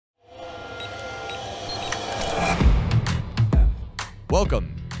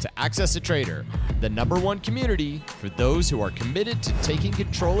Welcome to AccessATrader, the #1 community for those who are committed to taking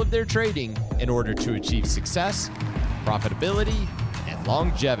control of their trading in order to achieve success, profitability, and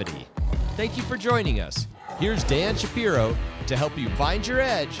longevity. Thank you for joining us. Here's Dan Shapiro to help you find your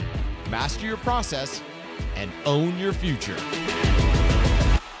edge, master your process, and own your future.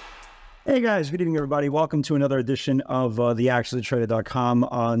 Hey guys, good evening everybody. Welcome to another edition of the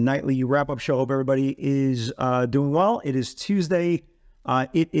AccessATrader.com nightly wrap-up show. Hope everybody is doing well. It is Tuesday.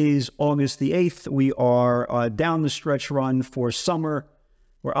 It is August the 8th. We are down the stretch run for summer.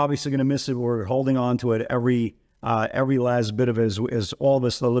 We're obviously going to miss it. We're holding on to it every last bit of it, as all of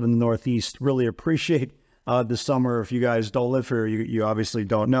us that live in the Northeast really appreciate the summer. If you guys don't live here, you obviously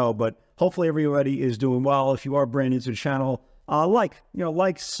don't know, but hopefully everybody is doing well. If you are brand new to the channel, like,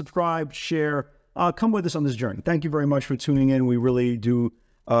 subscribe, share, come with us on this journey. Thank you very much for tuning in. We really do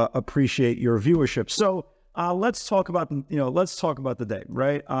appreciate your viewership. So let's talk about the day,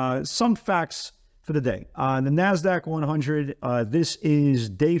 right? Some facts for the day. The NASDAQ 100, this is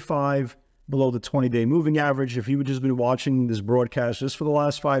day 5 below the 20-day moving average. If you've just been watching this broadcast just for the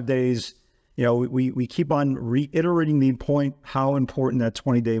last 5 days, we keep on reiterating the point, how important that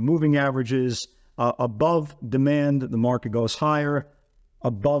 20-day moving average is. Above demand, the market goes higher.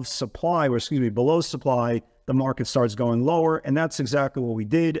 Below supply, the market starts going lower. And that's exactly what we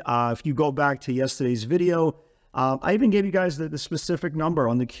did. If you go back to yesterday's video, I even gave you guys the specific number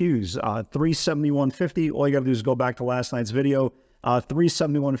on the Qs, 371.50. All you got to do is go back to last night's video.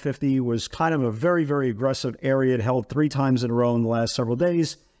 371.50 was kind of a very, very aggressive area. It held 3 times in a row in the last several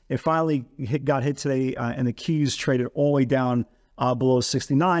days. It finally got hit today, and the Qs traded all the way down below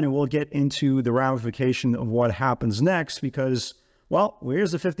 69, and we'll get into the ramification of what happens next because, well,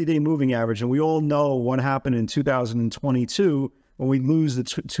 here's the 50-day moving average, and we all know what happened in 2022 when we lose the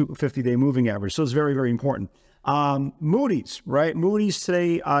 50-day moving average. So it's very, very important. Moody's, right? Moody's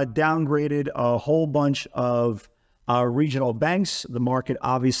today downgraded a whole bunch of regional banks. The market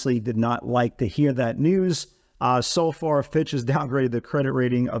obviously did not like to hear that news. So far, Fitch has downgraded the credit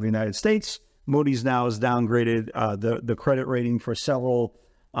rating of the United States. Moody's now has downgraded the credit rating for several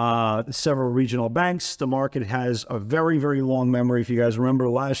regional banks. The market has a very, very long memory. If you guys remember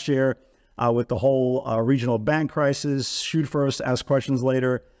last year with the whole regional bank crisis, shoot first, ask questions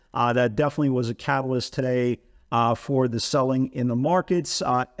later. That definitely was a catalyst today for the selling in the markets.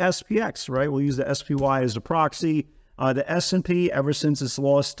 SPX, right? We'll use the SPY as the proxy. The S&P, ever since it's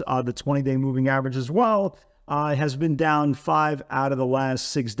lost the 20-day moving average as well, has been down 5 out of the last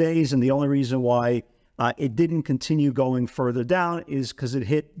 6 days. And the only reason why it didn't continue going further down is because it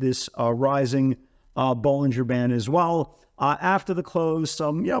hit this rising Bollinger Band as well. After the close,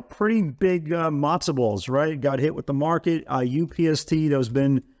 some pretty big matzo balls, right? Got hit with the market. UPST, there's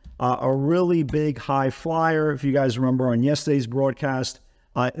been a really big high flyer. If you guys remember on yesterday's broadcast,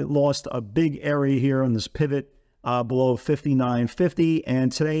 it lost a big area here on this pivot below 59.50,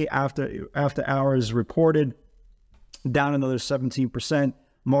 and today after hours reported down another 17%.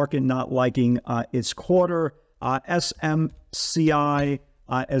 Market not liking its quarter. SMCI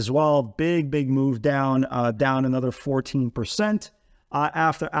as well, big move down, down another 14%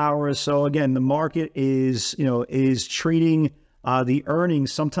 after hours. So again, the market is treating the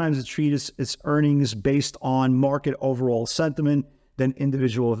earnings. Sometimes it treats its earnings based on market overall sentiment than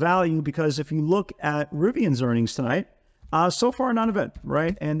individual value, because if you look at Rivian's earnings tonight, so far non-event,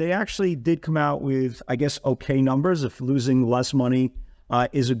 right? And they actually did come out with, I guess, okay numbers. If losing less money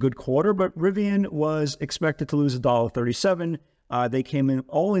is a good quarter, but Rivian was expected to lose $1.37. They came in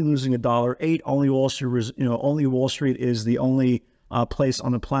only losing $1.08. Only Wall Street, only Wall Street is the only place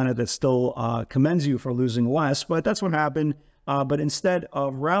on the planet that still commends you for losing less. But that's what happened. But instead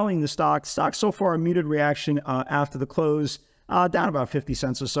of rallying the stock so far a muted reaction after the close. Down about 50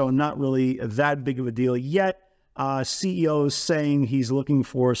 cents or so, not really that big of a deal yet. CEO is saying he's looking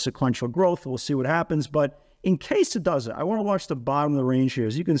for sequential growth. We'll see what happens. But in case it doesn't, I want to watch the bottom of the range here.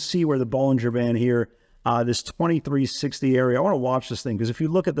 As you can see where the Bollinger Band here, this 2360 area, I want to watch this thing because if you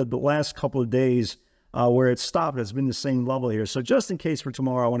look at the last couple of days where it stopped, it's been the same level here. So just in case for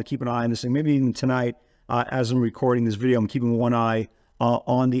tomorrow, I want to keep an eye on this thing. Maybe even tonight as I'm recording this video, I'm keeping one eye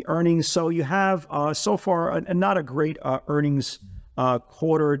on the earnings. So you have so far not a great earnings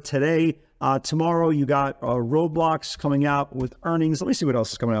quarter today. Tomorrow you got Roblox coming out with earnings. Let me see what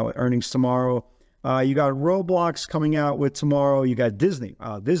else is coming out with earnings tomorrow. You got Roblox coming out with tomorrow. You got Disney.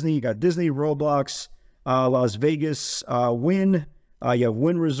 You got Disney, Roblox, Las Vegas, Wynn. You have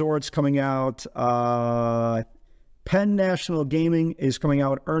Wynn Resorts coming out. Penn National Gaming is coming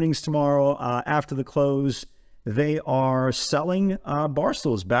out with earnings tomorrow after the close. They are selling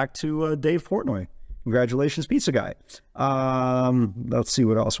Barstools back to Dave Portnoy. Congratulations, pizza guy. Let's see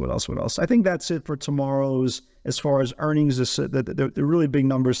what else. I think that's it for tomorrow's. As far as earnings, the really big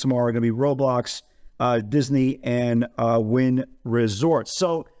numbers tomorrow are going to be Roblox, Disney, and Wynn Resorts.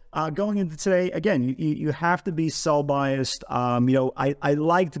 So going into today, again, you have to be sell biased. I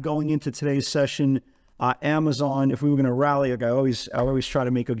liked going into today's session. Amazon, if we were going to rally, like I always try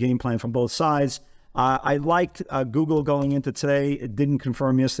to make a game plan from both sides. I liked Google going into today. It didn't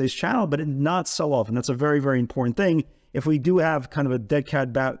confirm yesterday's channel, but it did not sell off. And that's a very, very important thing. If we do have kind of a dead cat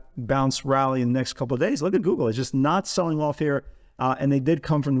bounce rally in the next couple of days, look at Google. It's just not selling off here. And they did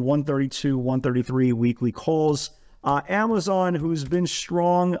come from 132, 133 weekly calls. Amazon, who's been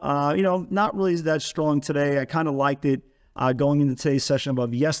strong, not really that strong today. I kind of liked it going into today's session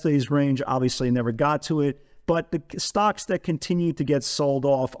above yesterday's range. Obviously, never got to it. But the stocks that continue to get sold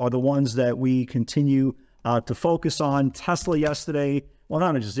off are the ones that we continue to focus on. Tesla yesterday, well,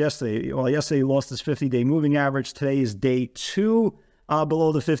 not just yesterday. Well, yesterday lost its 50-day moving average. Today is day 2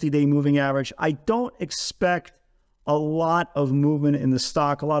 below the 50-day moving average. I don't expect a lot of movement in the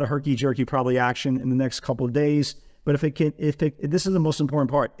stock, a lot of herky-jerky probably action in the next couple of days. But this is the most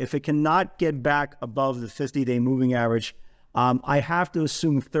important part. If it cannot get back above the 50-day moving average, I have to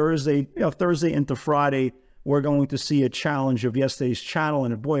assume Thursday into Friday, we're going to see a challenge of yesterday's channel.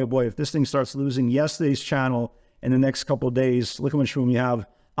 And boy, oh boy, if this thing starts losing yesterday's channel in the next couple of days, look how much room you have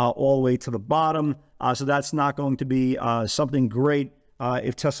all the way to the bottom. So that's not going to be something great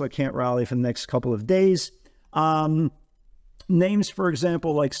if Tesla can't rally for the next couple of days. Names, for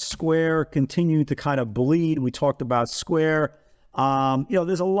example, like Square continue to kind of bleed. We talked about Square.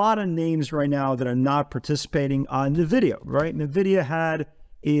 There's a lot of names right now that are not participating on NVIDIA, right? NVIDIA had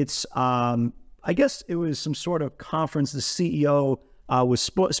its, I guess it was some sort of conference. The CEO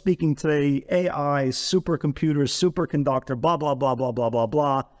was speaking today, AI, supercomputers, superconductor, blah, blah, blah, blah, blah, blah,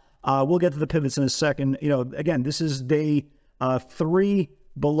 blah. We'll get to the pivots in a second. Again, this is day 3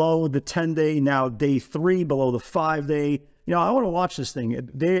 below the 10-day, now day 3 below the 5-day. I want to watch this thing.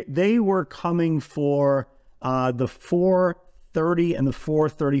 They were coming for the 430 and the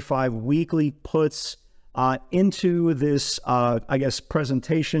 435 weekly puts into this,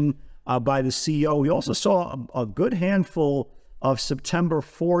 presentation by the CEO. We also saw a good handful of September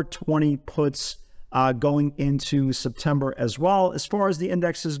 420 puts going into September as well. As far as the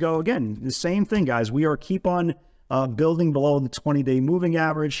indexes go, again, the same thing, guys. We are keep on building below the 20-day moving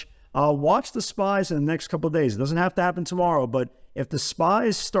average. Watch the SPYs in the next couple of days. It doesn't have to happen tomorrow, but if the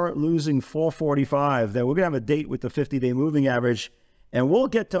SPYs start losing 445, then we're gonna have a date with the 50-day moving average, and we'll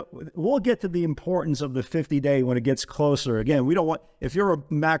get to the importance of the 50-day when it gets closer. Again, we don't want, if you're a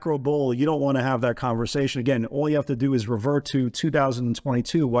macro bull, you don't want to have that conversation. Again, all you have to do is revert to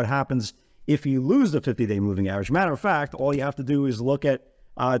 2022. What happens if you lose the 50-day moving average? Matter of fact, all you have to do is look at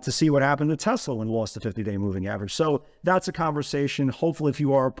to see what happened to Tesla when it lost the 50-day moving average. So that's a conversation. Hopefully, if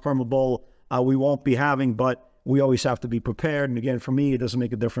you are a perma bull, we won't be having, but we always have to be prepared. And again, for me, it doesn't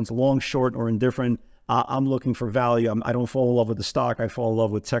make a difference, long, short, or indifferent. I'm looking for value. I don't fall in love with the stock. I fall in love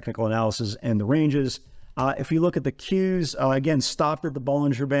with technical analysis and the ranges. If you look at the Qs, again, stopped at the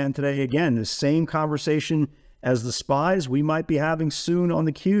Bollinger Band today. Again, the same conversation as the SPYs we might be having soon on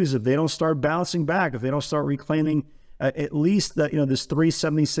the Qs if they don't start bouncing back, if they don't start reclaiming at least that, this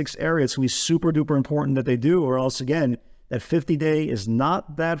 376 area. It's going to be super duper important that they do, or else again, that 50-day is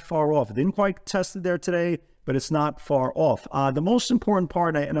not that far off. It didn't quite test it there today, but it's not far off. The most important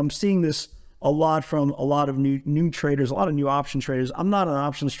part, and I'm seeing this a lot from a lot of new traders, a lot of new option traders. I'm not an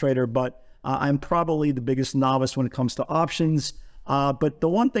options trader, but I'm probably the biggest novice when it comes to options. But the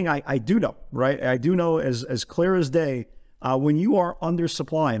one thing I do know, right? I do know as clear as day, when you are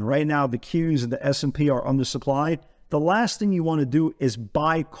undersupply, and right now the Qs and the S&P are undersupplied, the last thing you want to do is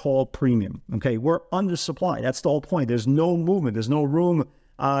buy call premium. Okay, we're undersupplied. That's the whole point. There's no movement. There's no room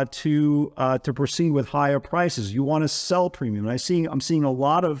to proceed with higher prices. You want to sell premium. And I'm seeing a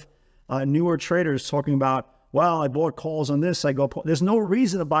lot of newer traders talking about, well, I bought calls on this. There's no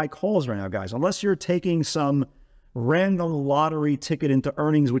reason to buy calls right now, guys, unless you're taking some random lottery ticket into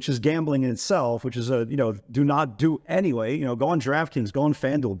earnings, which is gambling in itself, which is do not do anyway. Go on DraftKings, go on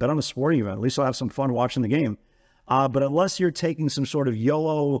FanDuel, bet on a sporting event. At least you'll have some fun watching the game. But unless you're taking some sort of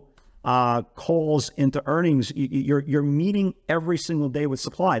YOLO calls into earnings, you're meeting every single day with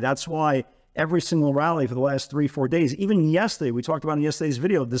supply. That's why every single rally for the last 3-4 days, even yesterday, we talked about in yesterday's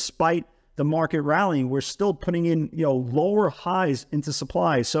video, despite the market rallying, we're still putting in lower highs into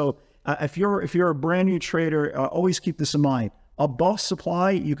supply. So if you're a brand new trader, always keep this in mind. Above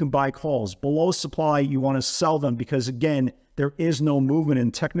supply, you can buy calls. Below supply, you want to sell them because, again, there is no movement,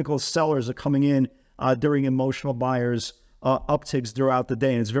 and technical sellers are coming in during emotional buyers upticks throughout the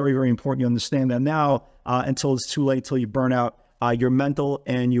day. And it's very, very important you understand that now until it's too late, till you burn out your mental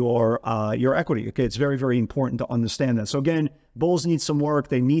and your equity. Okay, it's very, very important to understand that. So again, bulls need some work.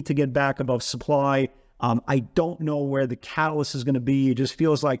 They need to get back above supply. I don't know where the catalyst is going to be. It just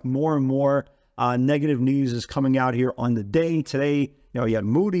feels like more and more negative news is coming out here on the day. Today, you have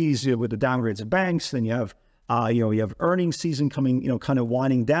Moody's with the downgrades of banks. Then you have, you have earnings season coming, kind of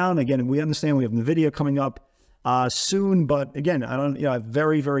winding down. Again, we understand we have NVIDIA coming up soon, but again, I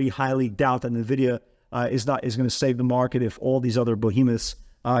very, very highly doubt that NVIDIA is going to save the market if all these other behemoths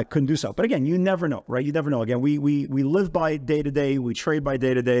couldn't do so. But again, you never know, right? You never know. Again, we live by day to day. We trade by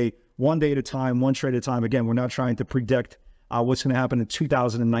day to day, one day at a time, one trade at a time. Again, we're not trying to predict what's going to happen in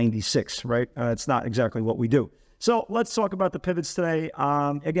 2096, right? It's not exactly what we do. So let's talk about the pivots today.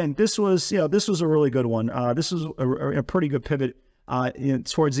 Again, this was a really good one. This was a pretty good pivot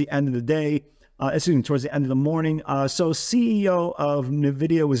towards the end of the day. Towards the end of the morning. So CEO of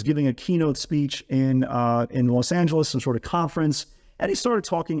NVIDIA was giving a keynote speech in Los Angeles, some sort of conference, and he started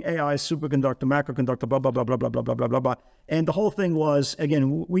talking AI, superconductor, macroconductor, blah, blah, blah, blah, blah, blah, blah, blah, blah, blah. And the whole thing was,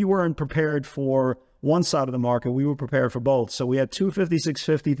 again, we weren't prepared for one side of the market. We were prepared for both. So we had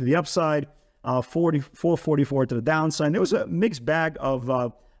 256.50 to the upside, 444 to the downside. There was a mixed bag of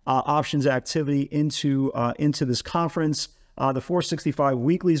options activity into this conference. The 465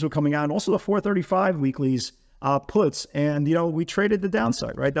 weeklies were coming out, and also the 435 weeklies puts. And, we traded the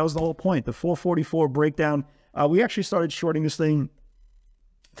downside, right? That was the whole point. The 444 breakdown, we actually started shorting this thing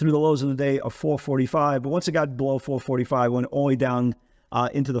through the lows of the day of 445. But once it got below 445, went all the way down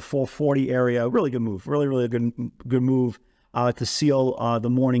into the 440 area. Really good move. Really, really good move to seal the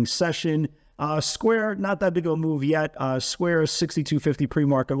morning session. Square, not that big of a move yet. Square 62.50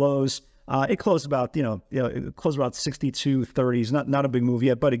 pre-market lows. It closed about, it closed about 62.30s. Not a big move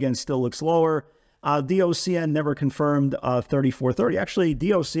yet, but again, still looks lower. DOCN never confirmed 34.30. Actually,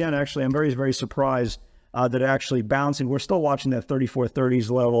 DOCN, I'm very, very surprised that it actually bouncing. We're still watching that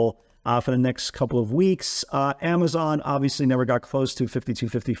 34.30s level for the next couple of weeks. Amazon obviously never got close to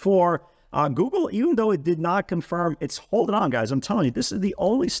 52.54. Google, even though it did not confirm, it's holding on, guys. I'm telling you, this is the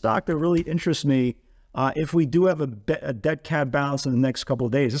only stock that really interests me. If we do have a dead cat bounce in the next couple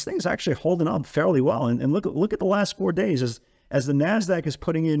of days, this thing's actually holding up fairly well. And look at the last 4 days as the NASDAQ is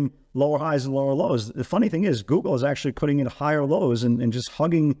putting in lower highs and lower lows. The funny thing is Google is actually putting in higher lows and just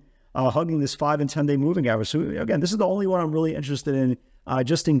hugging this 5 and 10 day moving average. So again, this is the only one I'm really interested in,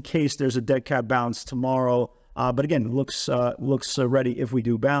 just in case there's a dead cat bounce tomorrow. But again, looks ready if we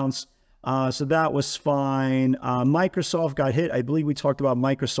do bounce. So that was fine. Microsoft got hit. I believe we talked about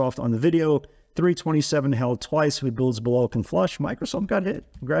Microsoft on the video. 327 held twice. If it builds below, it can flush. Microsoft got hit.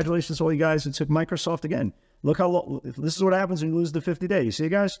 Congratulations to all you guys who took Microsoft again. Look how low. This is what happens when you lose the 50-day. You see,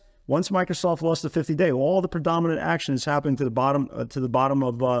 guys? Once Microsoft lost the 50-day, all the predominant action is happening to the bottom of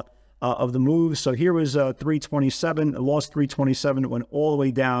the move. So here was 327. It lost 327. It went all the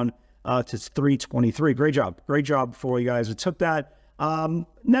way down to 323. Great job for you guys who took that.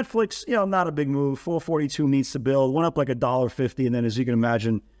 Netflix, not a big move. 442 needs to build. Went up like $1.50, and then as you can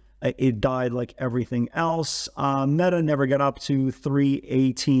imagine, it died like everything else. Meta never got up to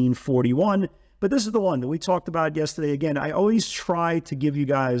 318.41, but this is the one that we talked about yesterday. Again, I always try to give you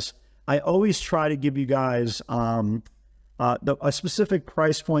guys a specific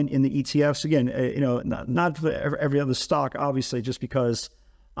price point in the ETFs. Again, not for every other stock, obviously, just because,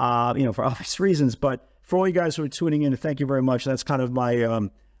 for obvious reasons, but for all you guys who are tuning in, thank you very much. That's kind of my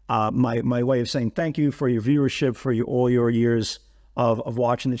my way of saying thank you for your viewership, for all your years of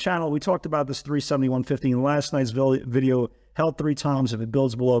watching the channel. We talked about this 371.50 in last night's video. Held 3 times. If it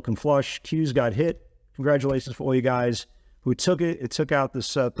builds below, can flush. Qs got hit. Congratulations for all you guys who took it. It took out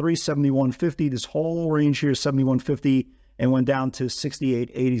this 371.50, this whole range here, 71.50, and went down to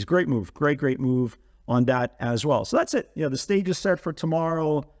 68.80s. Great move. Great move on that as well. So that's it. The stage is set for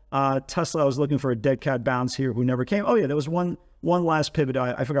tomorrow. Tesla, I was looking for a dead cat bounce here who never came. Oh yeah, there was one last pivot.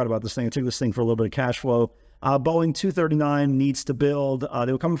 I forgot about this thing. I took this thing for a little bit of cash flow. Boeing 239 needs to build.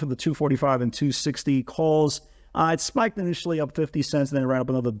 They were coming from the 245 and 260 calls. It spiked initially up 50 cents, and then it ran up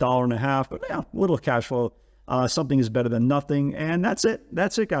another $1.50. But yeah, a little cash flow. Something is better than nothing. And that's it.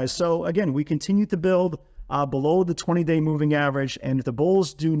 That's it, guys. So again, we continue to build below the 20-day moving average. And if the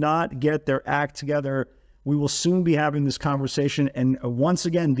bulls do not get their act together, we will soon be having this conversation. And once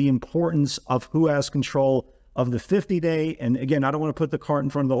again, the importance of who has control of the 50-day. And again, I don't want to put the cart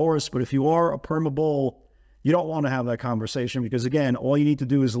in front of the horse, but if you are a perma bull, you don't want to have that conversation because, again, all you need to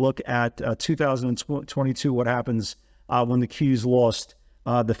do is look at 2022, what happens when the Qs lost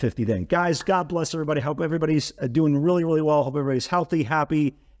the 50-day. Guys, God bless everybody. Hope everybody's doing really, really well. Hope everybody's healthy,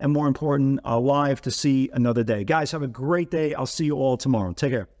 happy, and more important, alive to see another day. Guys, have a great day. I'll see you all tomorrow.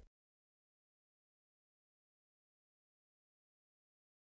 Take care.